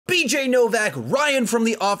BJ Novak, Ryan from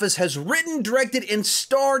The Office, has written, directed, and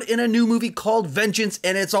starred in a new movie called Vengeance,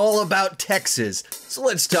 and it's all about Texas. So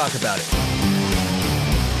let's talk about it.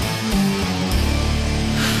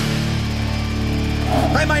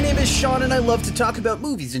 Hi, my name is Sean, and I love to talk about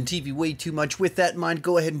movies and TV way too much. With that in mind,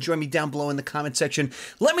 go ahead and join me down below in the comment section.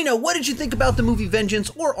 Let me know, what did you think about the movie Vengeance,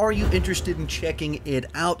 or are you interested in checking it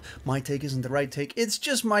out? My take isn't the right take, it's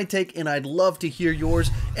just my take, and I'd love to hear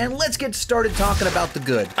yours. And let's get started talking about the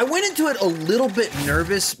good. I went into it a little bit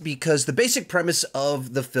nervous because the basic premise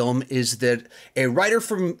of the film is that a writer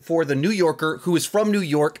for The New Yorker, who is from New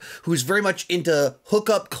York, who's very much into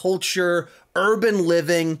hookup culture, urban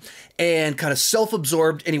living, and kind of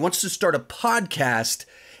self-absorbed, and he wants to start a podcast,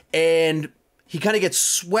 and he kind of gets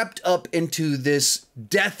swept up into this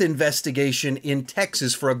death investigation in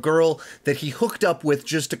Texas for a girl that he hooked up with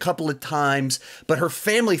just a couple of times, but her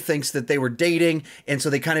family thinks that they were dating, and so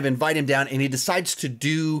they kind of invite him down, and he decides to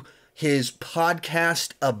do his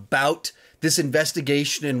podcast about this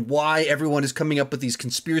investigation and why everyone is coming up with these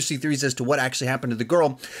conspiracy theories as to what actually happened to the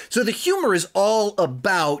girl. So the humor is all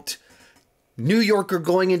about New Yorker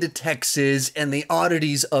going into Texas and the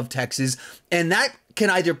oddities of Texas, and that can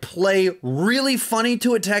either play really funny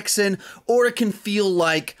to a Texan, or it can feel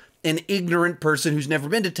like an ignorant person who's never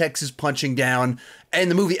been to Texas punching down,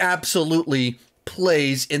 and the movie absolutely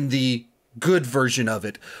plays in the good version of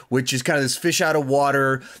it, which is kind of this fish out of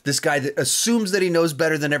water, this guy that assumes that he knows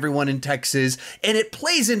better than everyone in Texas, and it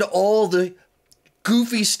plays into all the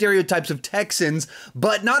goofy stereotypes of Texans,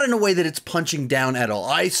 but not in a way that it's punching down at all.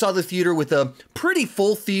 I saw the theater with a pretty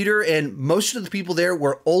full theater, and most of the people there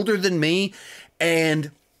were older than me,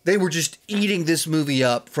 and they were just eating this movie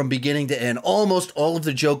up from beginning to end. Almost all of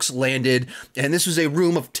the jokes landed, and this was a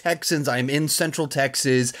room of Texans. I'm in Central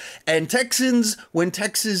Texas, and Texans, when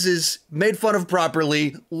Texas is made fun of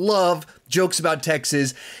properly, love jokes about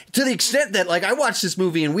Texas, to the extent that, like, I watched this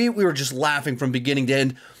movie and we were just laughing from beginning to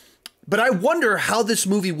end. But I wonder how this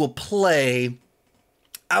movie will play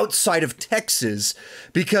outside of Texas,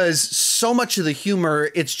 because so much of the humor,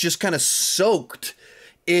 it's just kind of soaked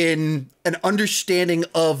in an understanding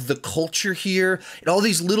of the culture here and all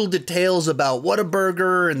these little details about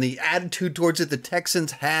Whataburger and the attitude towards it the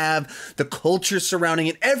Texans have, the culture surrounding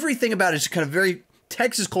it, everything about it is kind of very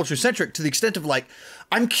Texas culture centric, to the extent of, like,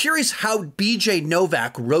 I'm curious how BJ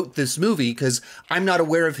Novak wrote this movie, because I'm not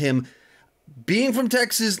aware of him being from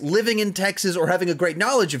Texas, living in Texas, or having a great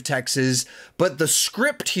knowledge of Texas, but the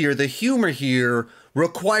script here, the humor here,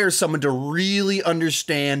 requires someone to really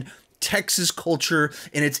understand Texas culture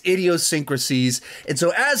and its idiosyncrasies. And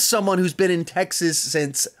so as someone who's been in Texas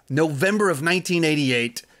since November of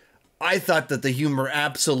 1988, I thought that the humor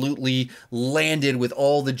absolutely landed with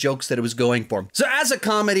all the jokes that it was going for. So as a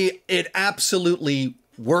comedy, it absolutely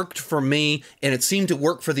worked for me, and it seemed to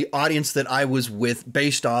work for the audience that I was with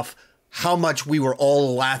based off how much we were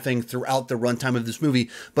all laughing throughout the runtime of this movie.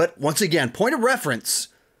 But once again, point of reference,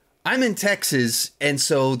 I'm in Texas, and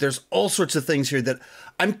so there's all sorts of things here that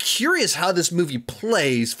I'm curious how this movie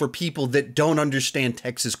plays for people that don't understand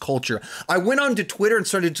Texas culture. I went on to Twitter and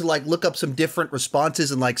started to, like, look up some different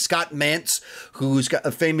responses, and, like, Scott Mantz, who's got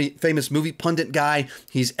a famous movie pundit guy,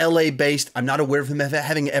 he's LA based. I'm not aware of him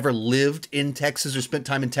having ever lived in Texas or spent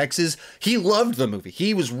time in Texas. He loved the movie.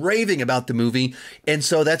 He was raving about the movie. And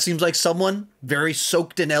so that seems like someone very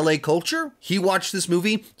soaked in LA culture. He watched this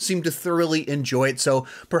movie, seemed to thoroughly enjoy it. So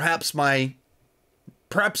perhaps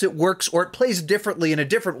it works, or it plays differently in a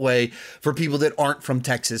different way for people that aren't from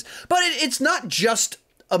Texas. But it's not just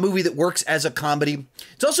a movie that works as a comedy.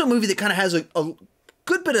 It's also a movie that kind of has a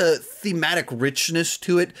good bit of thematic richness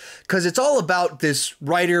to it, because it's all about this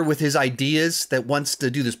writer with his ideas that wants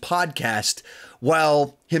to do this podcast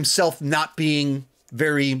while himself not being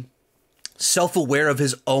very self-aware of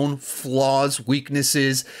his own flaws,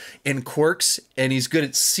 weaknesses, and quirks, and he's good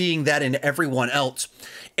at seeing that in everyone else.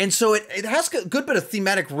 And so it has a good bit of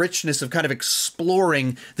thematic richness of kind of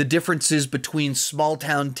exploring the differences between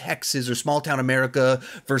small-town Texas or small-town America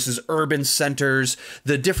versus urban centers,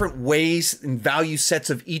 the different ways and value sets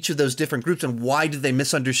of each of those different groups, and why do they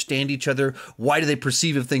misunderstand each other? Why do they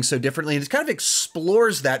perceive of things so differently? And it kind of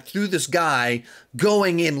explores that through this guy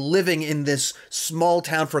going and living in this small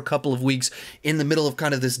town for a couple of weeks in the middle of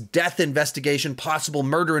kind of this death investigation, possible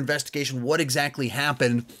murder investigation, what exactly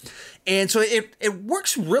happened. And so it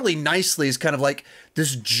works really nicely as kind of like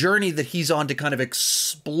this journey that he's on to kind of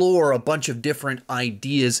explore a bunch of different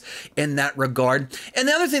ideas in that regard. And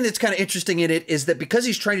the other thing that's kind of interesting in it is that because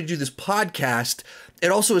he's trying to do this podcast, it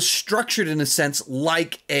also is structured in a sense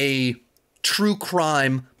like a true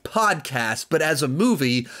crime podcast, but as a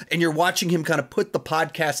movie, and you're watching him kind of put the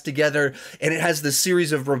podcast together, and it has this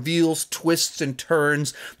series of reveals, twists, and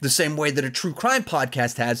turns, the same way that a true crime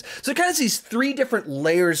podcast has. So it kind of sees three different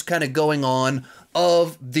layers kind of going on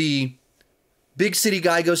of the big city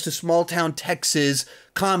guy goes to small town Texas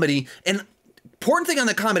comedy. And important thing on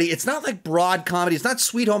the comedy, it's not like broad comedy. It's not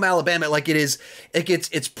Sweet Home Alabama like it is.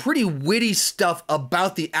 It's pretty witty stuff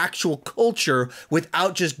about the actual culture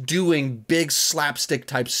without just doing big slapstick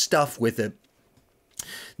type stuff with it.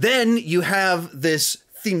 Then you have this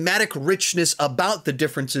thematic richness about the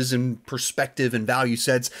differences in perspective and value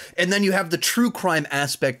sets. And then you have the true crime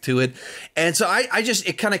aspect to it. And so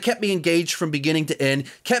it kind of kept me engaged from beginning to end,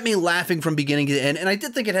 kept me laughing from beginning to end. And I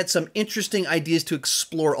did think it had some interesting ideas to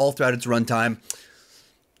explore all throughout its runtime.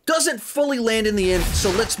 Doesn't fully land in the end,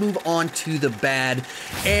 so let's move on to the bad.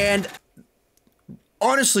 And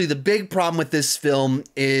honestly, the big problem with this film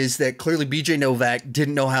is that clearly BJ Novak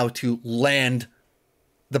didn't know how to land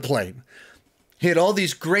the plane. He had all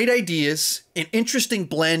these great ideas, an interesting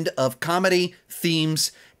blend of comedy,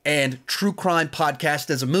 themes, and true crime podcast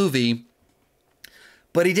as a movie,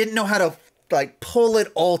 but he didn't know how to like pull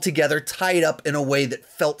it all together, tie it up in a way that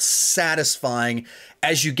felt satisfying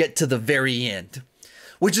as you get to the very end.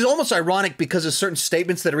 Which is almost ironic because of certain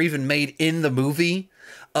statements that are even made in the movie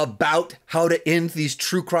about how to end these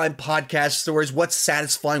true crime podcast stories, what's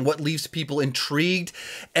satisfying, what leaves people intrigued,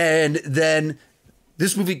 and then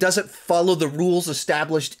this movie doesn't follow the rules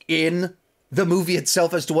established in the movie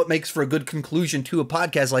itself as to what makes for a good conclusion to a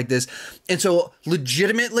podcast like this. And so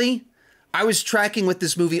legitimately, I was tracking with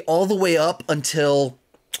this movie all the way up until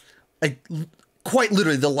quite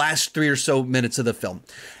literally the last 3 or so minutes of the film.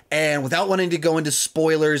 And without wanting to go into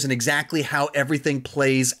spoilers and exactly how everything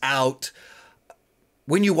plays out,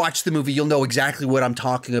 when you watch the movie, you'll know exactly what I'm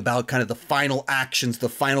talking about, kind of the final actions, the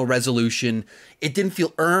final resolution. It didn't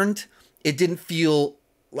feel earned. It didn't feel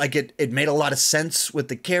like it made a lot of sense with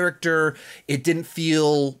the character. It didn't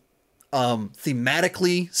feel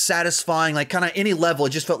thematically satisfying, like kind of any level.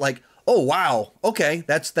 It just felt like, oh, wow, okay,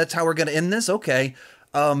 that's how we're going to end this? Okay.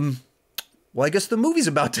 Well, I guess the movie's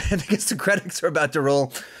about to end. I guess the credits are about to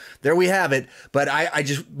roll. There we have it. But I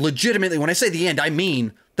just legitimately, when I say the end, I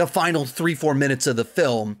mean the final 3-4 minutes of the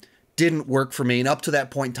film didn't work for me. And up to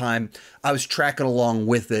that point in time, I was tracking along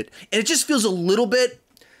with it. And it just feels a little bit,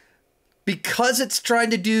 because it's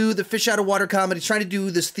trying to do the fish out of water comedy, it's trying to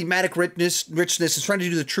do this thematic richness, it's trying to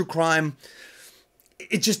do the true crime,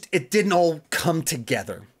 it didn't all come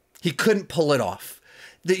together. He couldn't pull it off.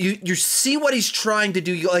 You see what he's trying to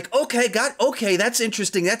do. You're like, okay, that's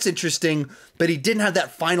interesting, but he didn't have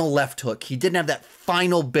that final left hook. He didn't have that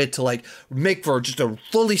final bit to like make for just a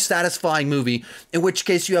fully satisfying movie, in which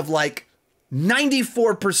case you have like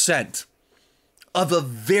 94% of a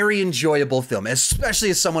very enjoyable film, especially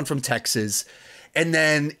as someone from Texas. And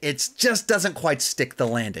then it just doesn't quite stick the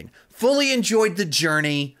landing. Fully enjoyed the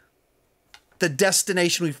journey. The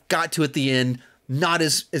destination we've got to at the end, not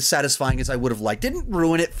as satisfying as I would have liked. Didn't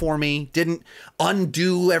ruin it for me. Didn't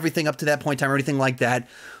undo everything up to that point in time or anything like that.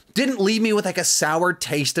 Didn't leave me with like a sour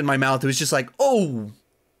taste in my mouth. It was just like, oh,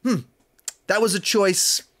 that was a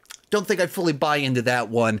choice. Don't think I fully buy into that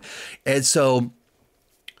one. And so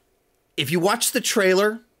if you watch the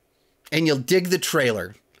trailer and you'll dig the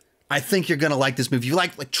trailer, I think you're going to like this movie. If you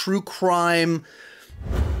like true crime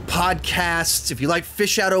podcasts, if you like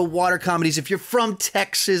fish out of water comedies, if you're from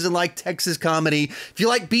Texas and like Texas comedy, if you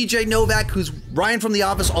like BJ Novak, who's Ryan from The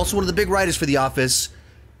Office, also one of the big writers for The Office,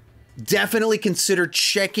 definitely consider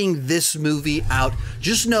checking this movie out.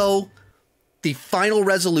 Just know the final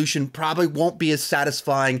resolution probably won't be as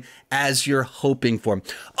satisfying as you're hoping for.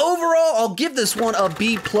 Overall, I'll give this one a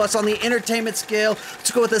B+ on the entertainment scale.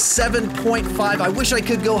 Let's go with a 7.5. I wish I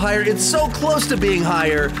could go higher. It's so close to being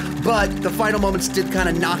higher, but the final moments did kind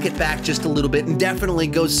of knock it back just a little bit, and definitely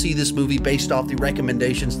go see this movie based off the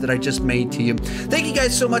recommendations that I just made to you. Thank you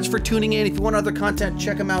guys so much for tuning in. If you want other content,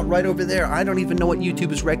 check them out right over there. I don't even know what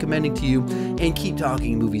YouTube is recommending to you, and keep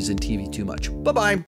talking movies and TV too much. Bye-bye.